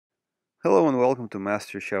Hello and welcome to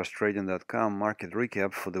MasterChartsTrading.com market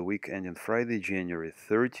recap for the week ending Friday, January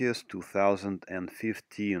 30th,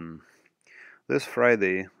 2015. This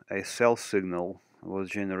Friday, a sell signal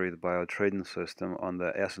was generated by our trading system on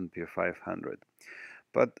the S&P 500.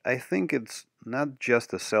 But I think it's not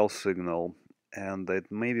just a sell signal, and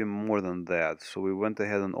it may be more than that. So we went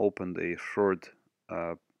ahead and opened a short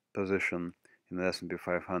position in the S&P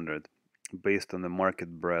 500 based on the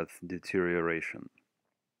market breadth deterioration.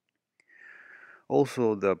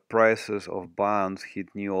 Also, the prices of bonds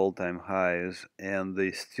hit new all-time highs and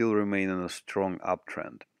they still remain in a strong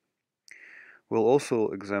uptrend. We'll also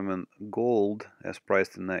examine gold as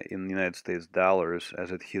priced in United States dollars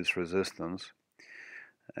as it hits resistance.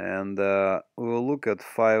 And we'll look at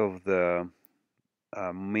 5 of the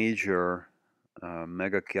major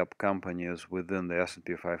mega cap companies within the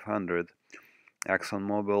S&P 500: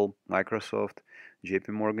 ExxonMobil, Microsoft,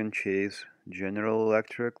 JP Chase, General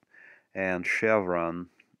Electric, and Chevron,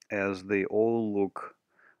 as they all look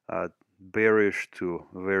bearish to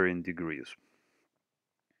varying degrees.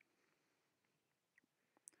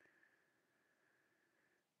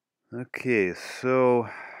 Okay, so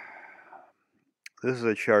this is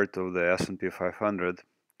a chart of the S&P 500,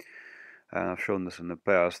 and I've shown this in the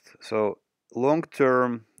past. So long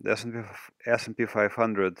term, the S&P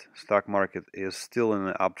 500 stock market is still in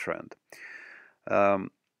an uptrend.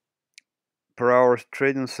 Per our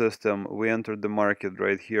trading system, we entered the market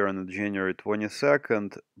right here on January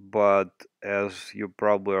 22nd, but as you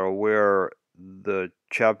probably are aware, the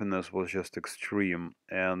choppiness was just extreme,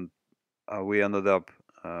 and we ended up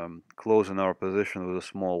closing our position with a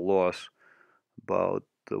small loss, about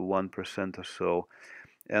 1% or so.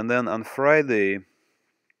 And then on Friday,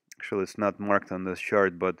 actually it's not marked on this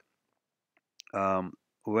chart, but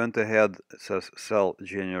went ahead, it says sell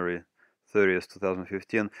January 30th,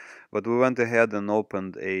 2015, but we went ahead and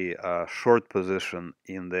opened a short position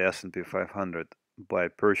in the S&P 500 by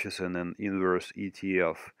purchasing an inverse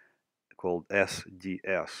ETF called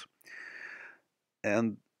SDS.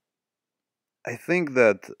 And I think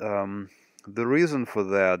that the reason for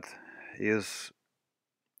that is,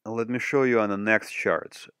 let me show you on the next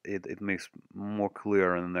charts. It makes more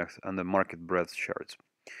clear on the market breadth charts.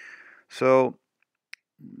 So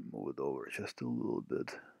move it over just a little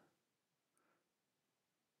bit.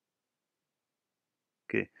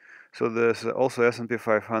 Okay, so there's also S&P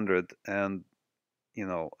 500, and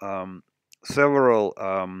several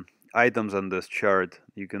items on this chart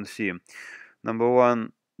you can see. Number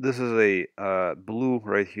one, this is a blue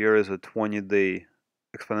right here is a 20-day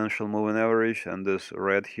exponential moving average, and this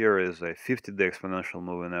red here is a 50-day exponential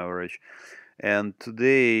moving average. And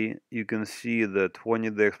today you can see the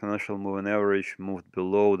 20-day exponential moving average moved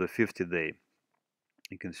below the 50-day.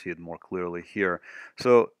 You can see it more clearly here.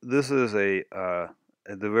 So this is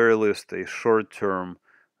at the very least, a short-term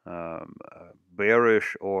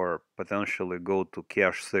bearish or potentially go to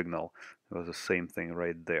cash signal. It was the same thing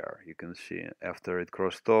right there. You can see after it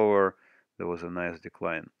crossed over, there was a nice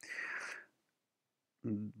decline.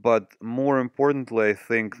 But more importantly, I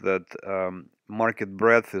think that market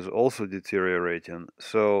breadth is also deteriorating.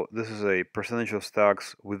 So this is a percentage of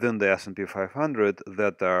stocks within the S&P 500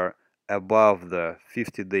 that are above the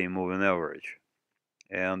 50-day moving average.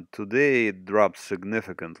 And today it dropped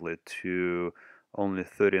significantly to only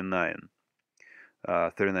 39%.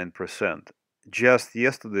 Just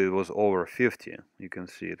yesterday it was over 50. You can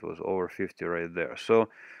see it was over 50 right there. So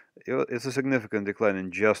it's a significant decline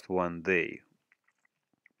in just one day.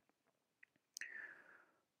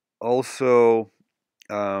 Also,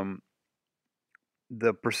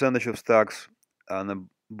 the percentage of stocks on a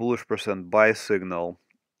bullish percent buy signal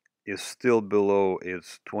is still below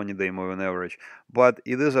its 20-day moving average, but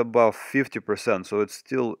it is above 50%, so it's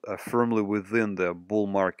still firmly within the bull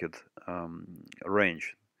market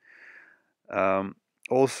range.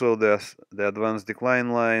 Also, the advanced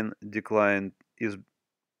decline line is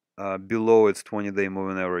below its 20-day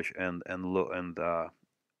moving average and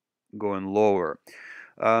going lower.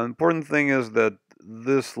 Important thing is that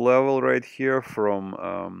this level right here from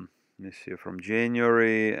let me see, from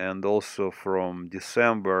January and also from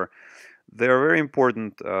December, they are very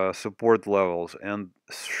important support levels, and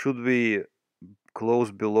should we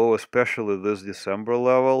close below, especially this December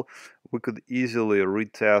level, we could easily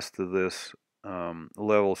retest this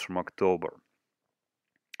levels from October.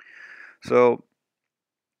 So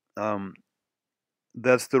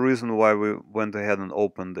that's the reason why we went ahead and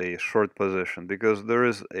opened a short position, because there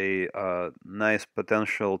is a nice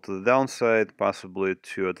potential to the downside, possibly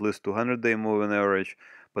to at least 200-day moving average,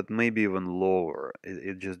 but maybe even lower.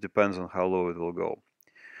 It just depends on how low it will go.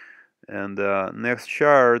 And next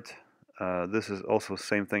chart, This is also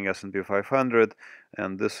same thing, S&P 500,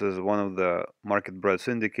 and this is one of the market breadth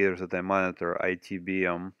indicators that I monitor,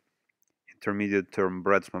 ITBM, intermediate term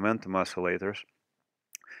breadth momentum oscillators.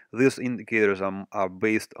 These indicators are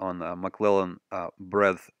based on McClellan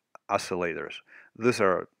breadth oscillators. These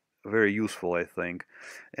are very useful, I think,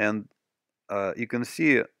 and you can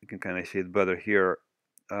kind of see it better here.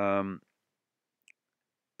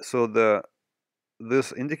 So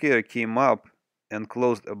this indicator came up and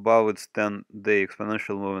closed above its 10-day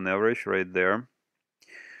exponential moving average right there.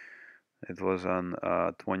 It was on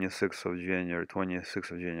 26th of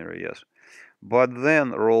January, yes. But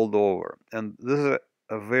then rolled over. And this is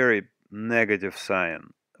a very negative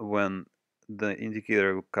sign when the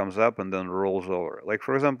indicator comes up and then rolls over. Like,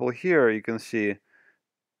 for example, here you can see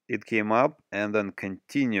it came up and then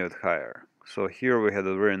continued higher. So here we had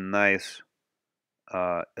a very nice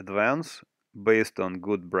advance based on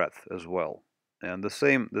good breadth as well. And the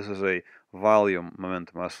same, this is a volume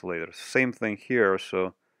momentum oscillator. Same thing here,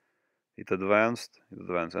 so it advanced,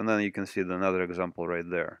 and then you can see another example right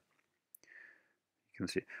there. You can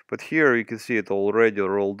see, but here you can see it already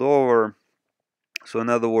rolled over. So in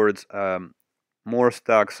other words, more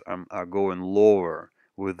stocks are going lower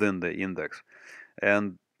within the index,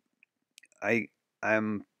 and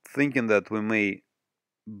I'm thinking that we may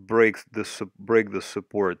break the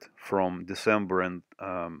support from December and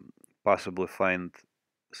possibly find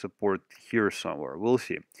support here somewhere. We'll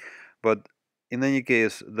see. But in any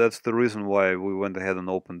case, that's the reason why we went ahead and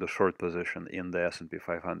opened the short position in the S&P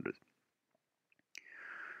 500.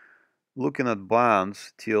 Looking at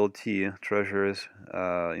bonds, TLT, treasuries,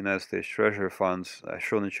 United States Treasury funds, I've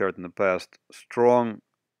shown a chart in the past, strong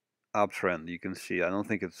uptrend. You can see, I don't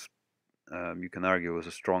think it's, you can argue it was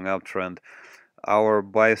a strong uptrend. Our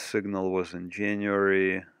buy signal was in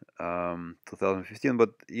January 2015,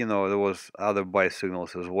 but you know there was other buy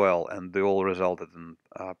signals as well, and they all resulted in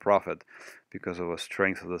profit because of the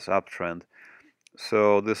strength of this uptrend.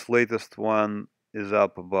 So this latest one is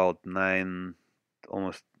up about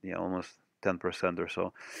almost 10% or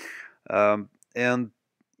so, and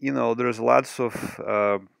you know there's lots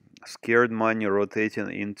of scared money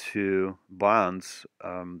rotating into bonds,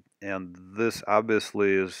 and this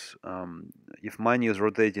obviously is, if money is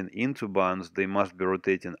rotating into bonds, they must be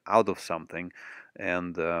rotating out of something,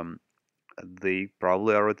 and they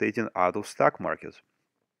probably are rotating out of stock markets,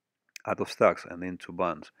 out of stocks and into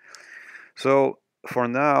bonds. So for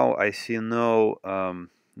now, I see no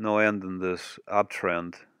end in this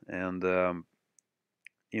uptrend, and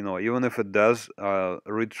you know, even if it does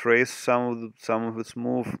retrace some of its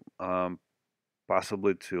move,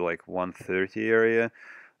 possibly to like 130 area,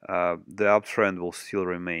 the uptrend will still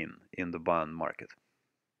remain in the bond market.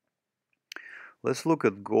 Let's look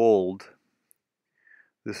at gold.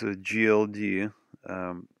 This is GLD,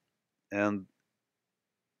 and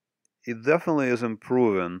it definitely is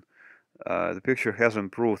improving. The picture has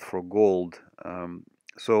improved for gold.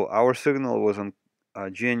 So our signal was on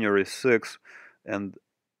January 6th, and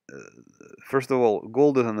first of all,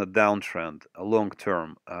 gold is on a downtrend, a long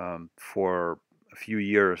term, for a few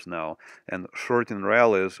years now, and shorting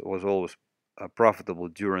rallies was always profitable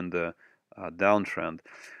during the downtrend.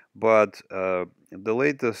 But the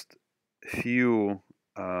latest few,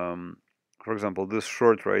 for example, this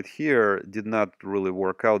short right here did not really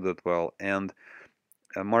work out that well, and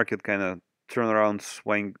a market kind of turned around,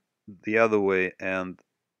 swing the other way, and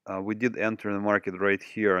we did enter the market right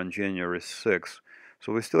here on January 6th.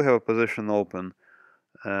 So we still have a position open.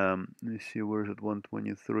 Let me see, where's it,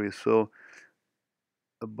 123. So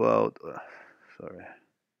about, sorry,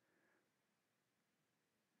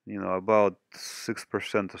 you know, about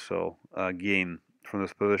 6% or so gain from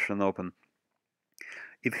this position open.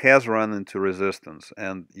 It has run into resistance,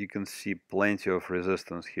 and you can see plenty of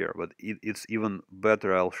resistance here, but it's even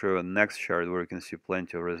better. I'll show you a next chart where you can see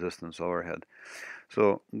plenty of resistance overhead.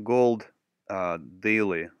 So gold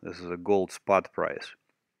daily, this is a gold spot price.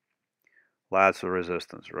 Lots of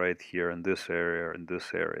resistance right here in this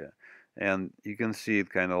area, and you can see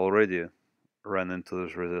it kind of already ran into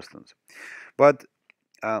this resistance. But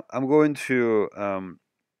I'm going to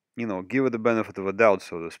you know, give it the benefit of a doubt,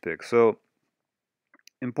 so to speak. So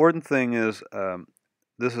important thing is,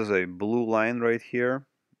 this is a blue line right here.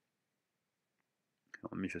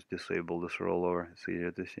 Let me just disable this rollover. It's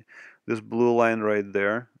easier to see. This blue line right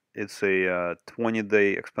there, it's a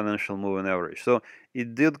 20-day exponential moving average. So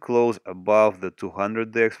it did close above the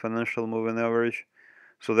 200-day exponential moving average.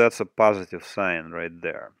 So that's a positive sign right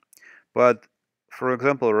there. But for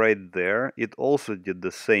example, right there, it also did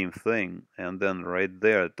the same thing. And then right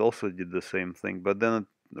there, it also did the same thing. But then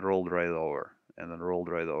it rolled right over, and then rolled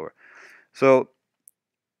right over. So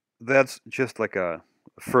that's just like a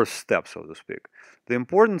first step, so to speak. The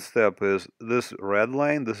important step is this red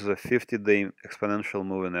line. This is a 50-day exponential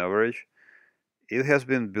moving average. It has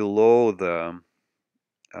been below the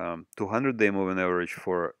 200-day moving average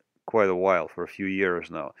for quite a while, for a few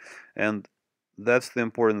years now. And that's the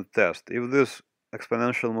important test. If this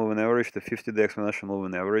exponential moving average, the 50-day exponential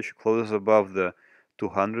moving average, closes above the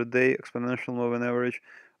 200-day exponential moving average,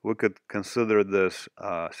 we could consider this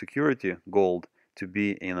security, gold, to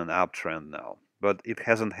be in an uptrend now. But it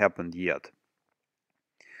hasn't happened yet.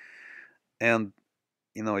 And,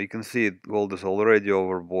 you can see gold is already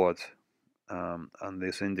overbought on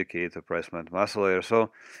this indicator, price movement oscillator.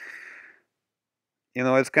 So,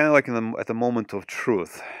 it's kind of like at the moment of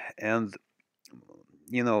truth. And,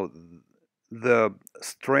 the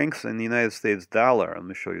strength in the United States dollar, let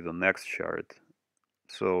me show you the next chart.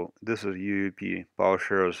 So this is UEP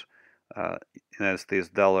PowerShares United States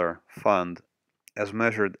dollar fund as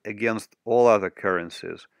measured against all other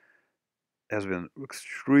currencies has been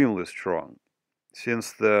extremely strong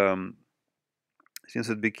since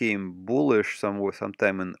it became bullish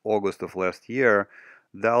sometime in August of last year.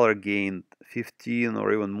 Dollar gained 15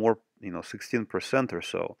 or even more, 16% or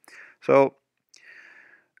so. So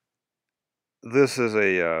this is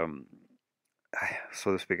a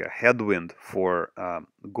so to speak, a headwind for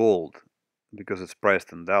gold because it's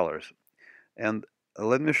priced in dollars. And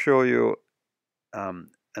let me show you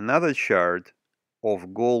another chart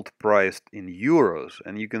of gold priced in euros,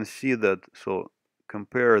 and you can see that. So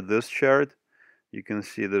compare this chart. You can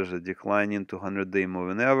see there's a decline in 200-day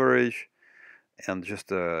moving average, and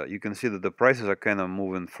just you can see that the prices are kind of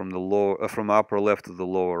moving from from upper left to the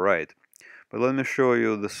lower right. But let me show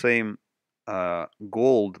you the same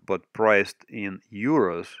gold but priced in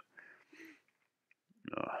euros.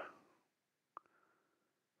 Oh,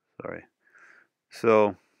 sorry.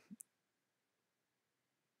 So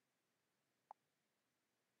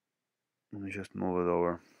let me just move it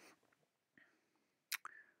over.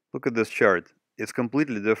 Look at this chart. It's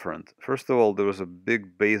completely different. First of all, there was a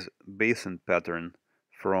big basin pattern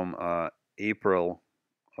from April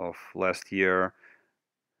of last year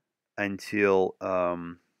until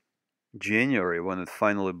January when it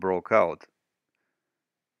finally broke out.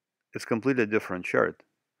 It's completely different chart.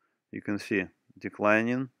 You can see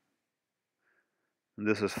declining.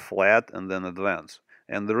 This is flat and then advance.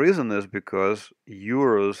 And the reason is because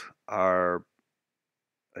euros are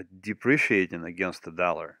depreciating against the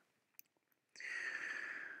dollar.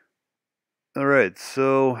 All right,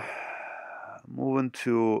 so moving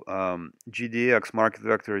to GDX, Market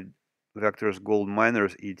Vectors Gold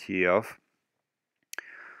Miners ETF.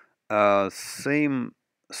 Same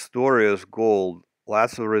story as gold.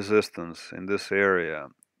 Lots of resistance in this area.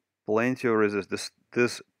 Plenty of resistance.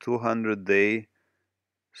 This 200-day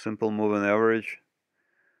simple moving average.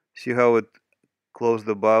 See how it closed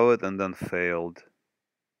above it and then failed.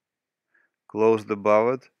 Closed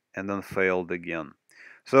above it and then failed again.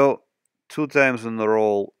 So 2 times in a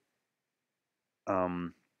row,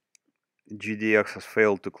 GDX has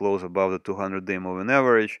failed to close above the 200-day moving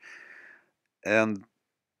average, and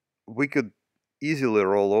we could easily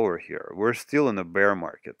roll over here. We're still in a bear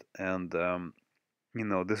market, and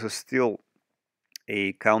this is still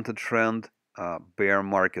a counter trend bear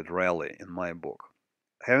market rally in my book.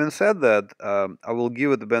 Having said that, I will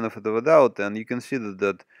give it the benefit of a doubt, and you can see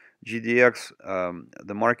that GDX,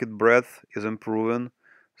 the market breadth is improving.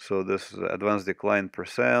 So this advanced decline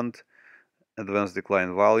percent, advanced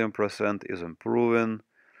decline volume percent is improving.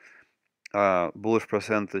 Bullish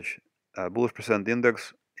percent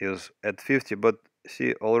index is at 50, but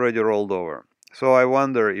see, already rolled over. So I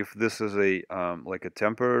wonder if this is a like a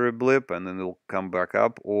temporary blip and then it'll come back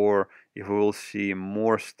up, or if we will see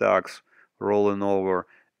more stocks rolling over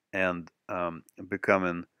and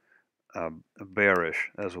becoming bearish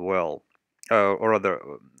as well, or rather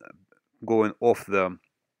going off the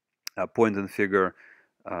point and figure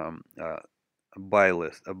buy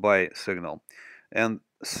list, a buy signal. And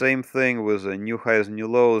same thing with the new highs, new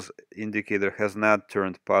lows indicator has not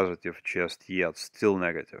turned positive just yet, still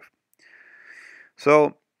negative.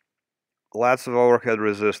 So lots of overhead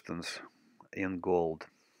resistance in gold.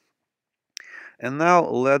 And now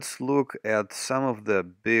let's look at some of the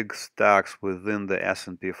big stocks within the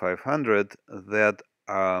S&P 500 that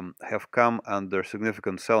have come under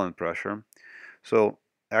significant selling pressure. So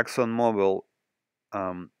ExxonMobil,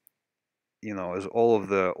 as all of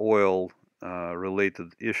the oil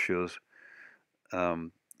related issues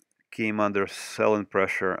came under selling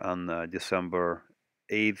pressure on December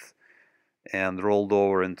 8th and rolled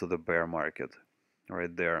over into the bear market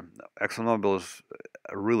right there. ExxonMobil is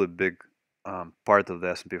a really big part of the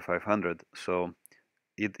S&P 500, so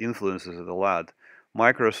it influences it a lot.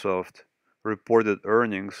 Microsoft reported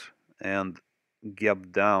earnings and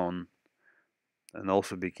gapped down and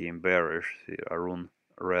also became bearish. See, Arun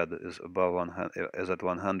red is above 100, is at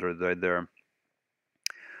 100 right there.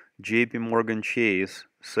 JP Morgan Chase,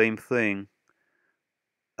 same thing.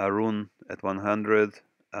 Arun at 100.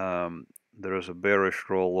 There is a bearish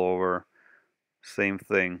rollover. Same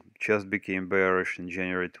thing. Just became bearish in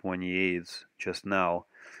January 28th, just now.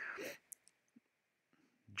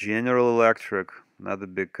 General Electric, another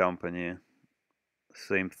big company.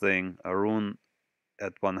 Same thing. Arun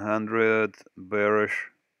at 100,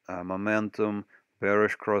 bearish momentum,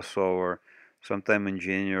 bearish crossover. Sometime in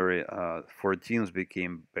January 14th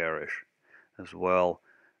became bearish as well.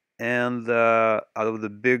 And out of the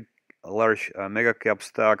big, large mega cap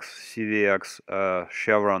stocks, CVX,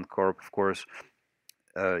 Chevron Corp, of course,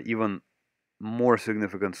 even more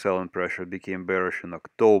significant selling pressure became bearish in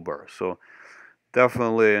October. So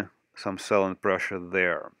definitely some selling pressure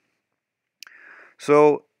there.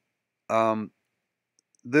 So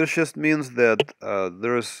this just means that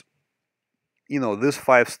there's, these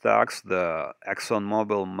 5 stocks, the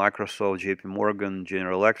ExxonMobil, Microsoft, JP Morgan,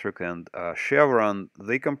 General Electric, and Chevron,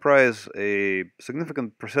 they comprise a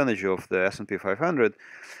significant percentage of the S&P 500,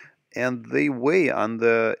 and they weigh on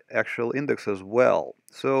the actual index as well.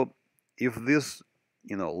 So if these,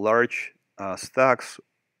 large stocks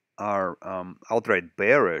are outright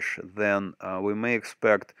bearish, then we may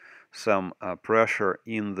expect some pressure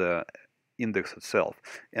in the index itself,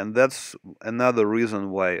 and that's another reason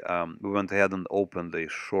why we went ahead and opened a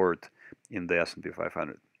short in the S&P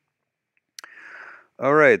 500.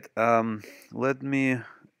 All right, let me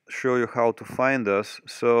show you how to find us.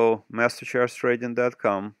 So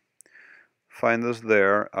MasterChartsTrading.com, find us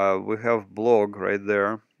there. We have blog right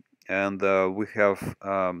there, and we have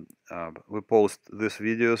we post these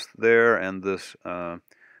videos there and this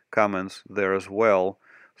comments there as well.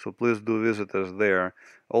 So please do visit us there.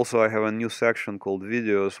 Also, I have a new section called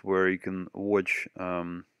videos where you can watch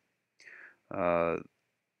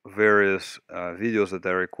various videos that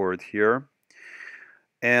I record here.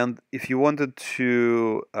 And if you wanted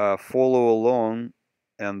to follow along,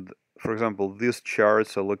 and for example, these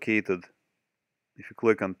charts are located, if you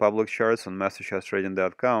click on public charts on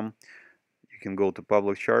MasterChartsTrading.com, you can go to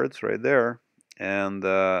public charts right there and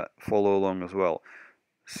follow along as well.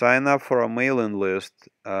 Sign up for our mailing list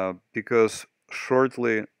because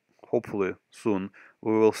shortly, hopefully soon,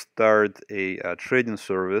 we will start a trading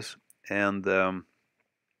service, and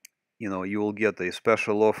you will get a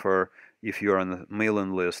special offer if you're on the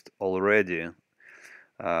mailing list already.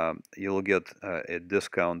 You'll get a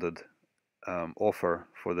discounted offer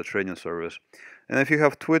for the trading service. And if you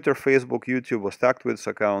have Twitter, Facebook, YouTube, or StockTwits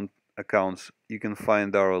accounts, you can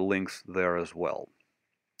find our links there as well.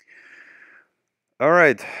 All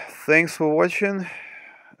right, thanks for watching,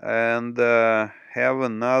 and have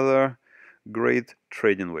another great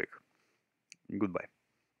trading week. Goodbye.